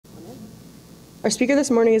Our speaker this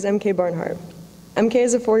morning is MK Barnhart. MK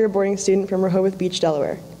is a four-year boarding student from Rehoboth Beach,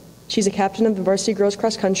 Delaware. She's a captain of the varsity girls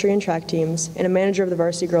cross country and track teams and a manager of the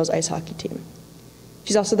varsity girls ice hockey team.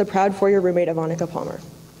 She's also the proud four-year roommate of Annika Palmer.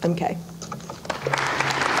 MK.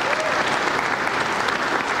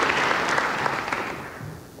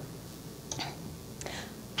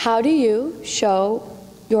 How do you show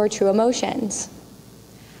your true emotions?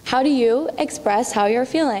 How do you express how you're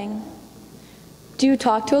feeling? Do you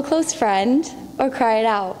talk to a close friend or cry it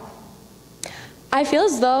out? I feel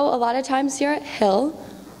as though a lot of times here at Hill,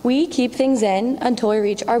 we keep things in until we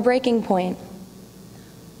reach our breaking point.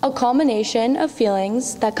 A culmination of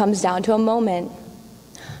feelings that comes down to a moment.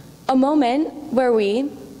 A moment where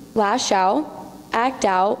we lash out, act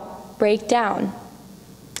out, break down.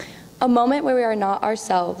 A moment where we are not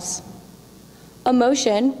ourselves.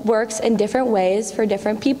 Emotion works in different ways for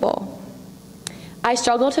different people. I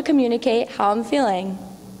struggle to communicate how I'm feeling.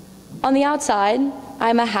 On the outside,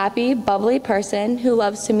 I'm a happy, bubbly person who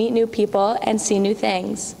loves to meet new people and see new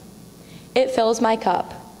things. It fills my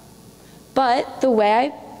cup. But the way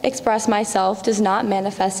I express myself does not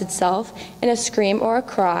manifest itself in a scream or a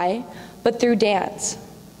cry, but through dance.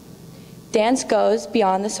 Dance goes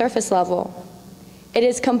beyond the surface level. It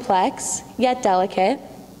is complex, yet delicate,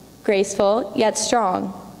 graceful, yet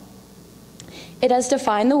strong. It has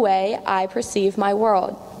defined the way I perceive my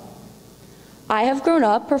world. I have grown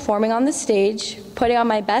up performing on the stage, putting on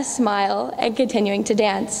my best smile, and continuing to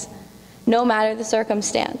dance, no matter the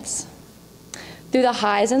circumstance. Through the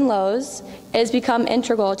highs and lows, it has become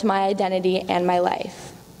integral to my identity and my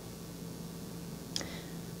life.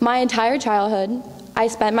 My entire childhood, I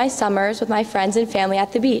spent my summers with my friends and family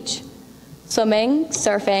at the beach, swimming,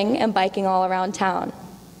 surfing, and biking all around town.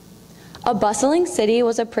 A bustling city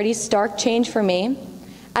was a pretty stark change for me,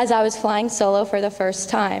 as I was flying solo for the first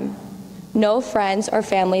time. No friends or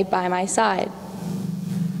family by my side.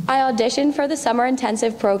 I auditioned for the summer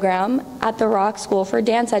intensive program at the Rock School for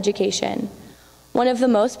Dance Education, one of the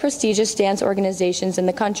most prestigious dance organizations in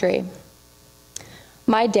the country.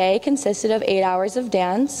 My day consisted of 8 hours of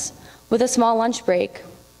dance with a small lunch break.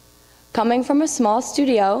 Coming from a small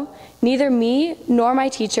studio, neither me nor my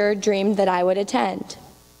teacher dreamed that I would attend.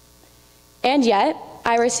 And yet,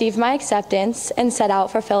 I received my acceptance and set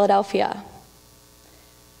out for Philadelphia.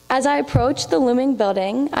 As I approached the looming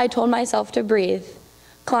building, I told myself to breathe,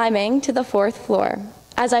 climbing to the 4th floor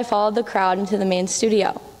as I followed the crowd into the main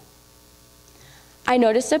studio. I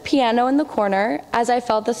noticed a piano in the corner as I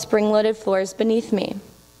felt the spring-loaded floors beneath me.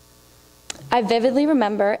 I vividly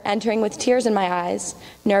remember entering with tears in my eyes,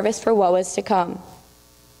 nervous for what was to come.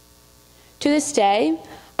 To this day,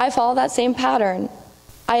 I follow that same pattern.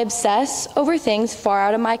 I obsess over things far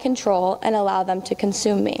out of my control and allow them to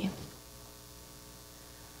consume me.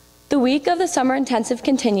 The week of the summer intensive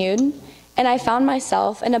continued, and I found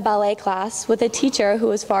myself in a ballet class with a teacher who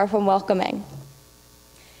was far from welcoming.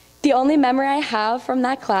 The only memory I have from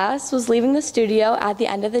that class was leaving the studio at the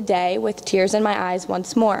end of the day with tears in my eyes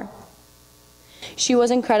once more. She was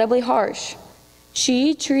incredibly harsh.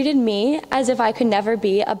 She treated me as if I could never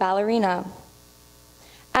be a ballerina,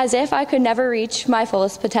 as if I could never reach my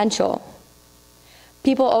fullest potential.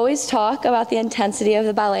 People always talk about the intensity of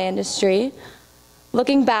the ballet industry.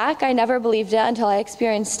 Looking back, I never believed it until I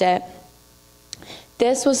experienced it.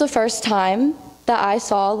 This was the first time that I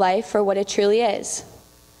saw life for what it truly is,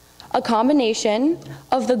 a combination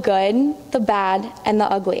of the good, the bad, and the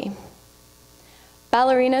ugly.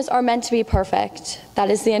 Ballerinas are meant to be perfect. That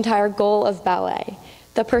is the entire goal of ballet,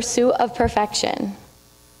 the pursuit of perfection.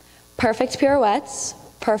 Perfect pirouettes,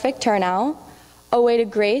 perfect turnout, a way to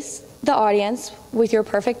grace the audience with your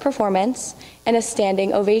perfect performance, and a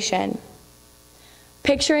standing ovation.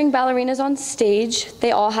 Picturing ballerinas on stage,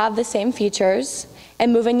 they all have the same features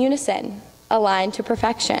and move in unison, aligned to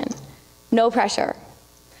perfection. No pressure.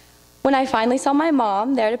 When I finally saw my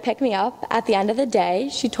mom there to pick me up at the end of the day,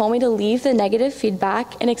 she told me to leave the negative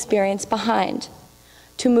feedback and experience behind,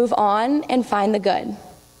 to move on and find the good.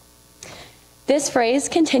 This phrase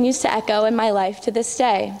continues to echo in my life to this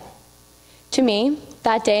day. To me,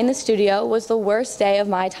 that day in the studio was the worst day of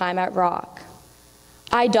my time at Rock.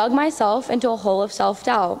 I dug myself into a hole of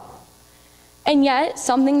self-doubt. And yet,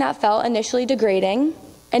 something that felt initially degrading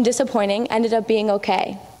and disappointing ended up being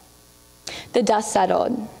okay. The dust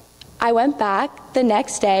settled. I went back the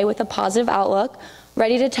next day with a positive outlook,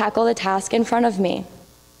 ready to tackle the task in front of me.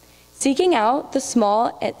 Seeking out the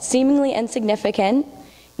small, seemingly insignificant,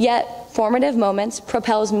 yet formative moments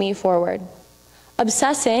propels me forward.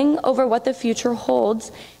 Obsessing over what the future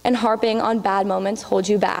holds and harping on bad moments holds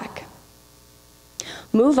you back.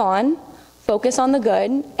 Move on, focus on the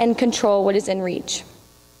good, and control what is in reach.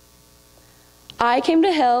 I came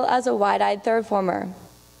to Hill as a wide-eyed third former.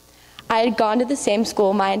 I had gone to the same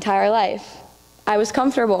school my entire life. I was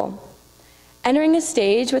comfortable. Entering a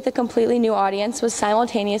stage with a completely new audience was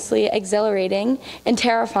simultaneously exhilarating and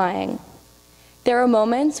terrifying. There were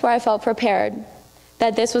moments where I felt prepared,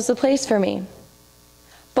 that this was the place for me,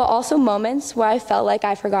 but also moments where I felt like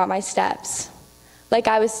I forgot my steps, like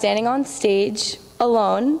I was standing on stage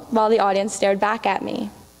alone while the audience stared back at me.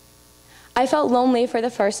 I felt lonely for the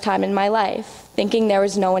first time in my life, thinking there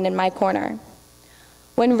was no one in my corner,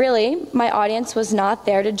 when really my audience was not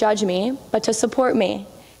there to judge me, but to support me,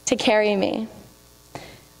 to carry me.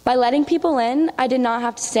 By letting people in, I did not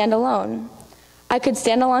have to stand alone. I could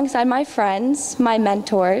stand alongside my friends, my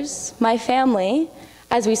mentors, my family,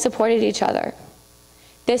 as we supported each other.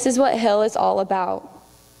 This is what Hill is all about.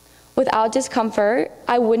 Without discomfort,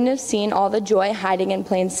 I wouldn't have seen all the joy hiding in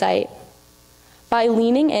plain sight. By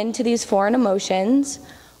leaning into these foreign emotions,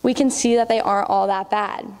 we can see that they aren't all that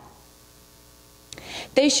bad.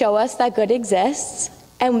 They show us that good exists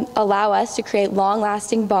and allow us to create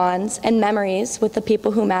long-lasting bonds and memories with the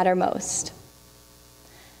people who matter most.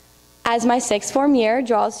 As my sixth form year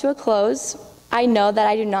draws to a close, I know that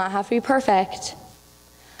I do not have to be perfect.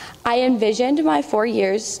 I envisioned my 4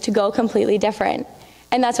 years to go completely different,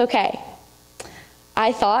 and that's okay.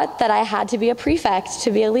 I thought that I had to be a prefect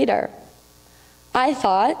to be a leader. I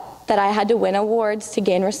thought that I had to win awards to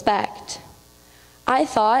gain respect. I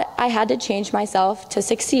thought I had to change myself to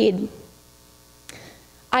succeed.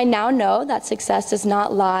 I now know that success does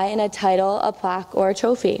not lie in a title, a plaque, or a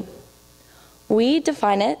trophy. We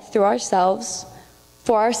define it through ourselves,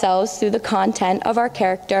 for ourselves through the content of our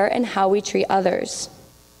character and how we treat others.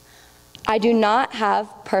 I do not have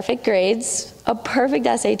perfect grades, a perfect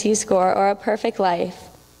SAT score, or a perfect life.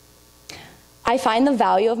 I find the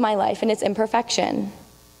value of my life in its imperfection.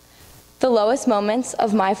 The lowest moments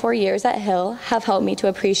of my 4 years at Hill have helped me to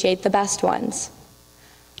appreciate the best ones.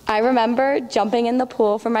 I remember jumping in the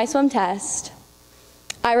pool for my swim test.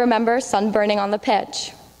 I remember sunburning on the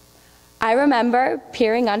pitch. I remember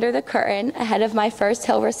peering under the curtain ahead of my first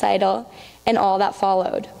Hill recital and all that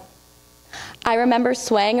followed. I remember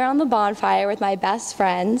swaying around the bonfire with my best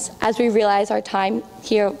friends as we realized our time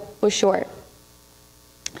here was short.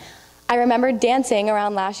 I remember dancing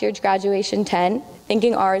around last year's graduation tent,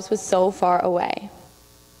 thinking ours was so far away.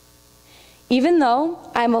 Even though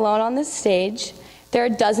I'm alone on this stage, there are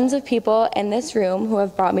dozens of people in this room who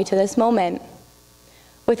have brought me to this moment.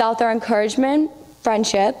 Without their encouragement,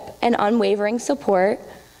 friendship, and unwavering support,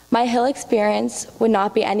 my Hill experience would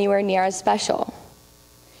not be anywhere near as special.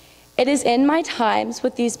 It is in my times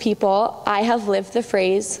with these people I have lived the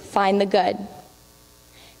phrase, find the good.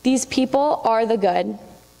 These people are the good.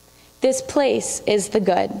 This place is the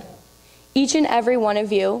good. Each and every one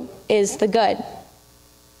of you is the good.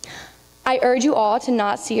 I urge you all to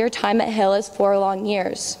not see your time at Hill as 4 long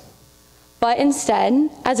years, but instead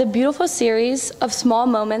as a beautiful series of small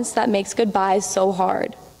moments that makes goodbyes so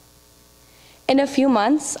hard. In a few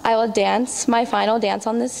months, I will dance my final dance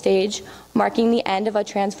on this stage, marking the end of a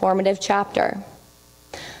transformative chapter.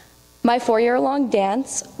 My 4-year-long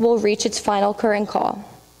dance will reach its final curtain call.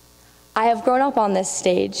 I have grown up on this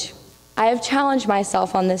stage. I have challenged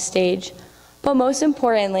myself on this stage, but most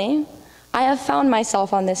importantly, I have found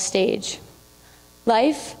myself on this stage.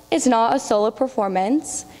 Life is not a solo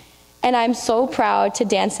performance, and I'm so proud to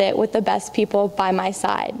dance it with the best people by my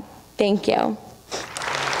side. Thank you.